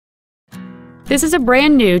This is a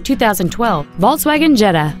brand new 2012 Volkswagen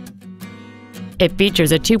Jetta. It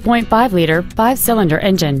features a 2.5-liter 5-cylinder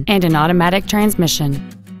engine and an automatic transmission.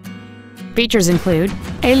 Features include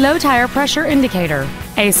a low tire pressure indicator,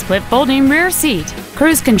 a split folding rear seat,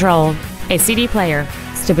 cruise control, a CD player,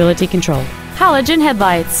 stability control, halogen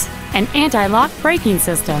headlights, an anti-lock braking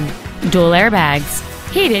system, dual airbags,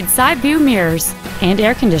 heated side view mirrors, and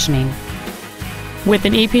air conditioning. With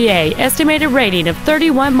an EPA estimated rating of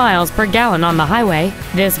 31 miles per gallon on the highway,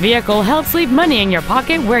 this vehicle helps leave money in your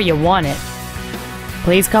pocket where you want it.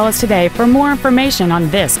 Please call us today for more information on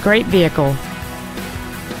this great vehicle.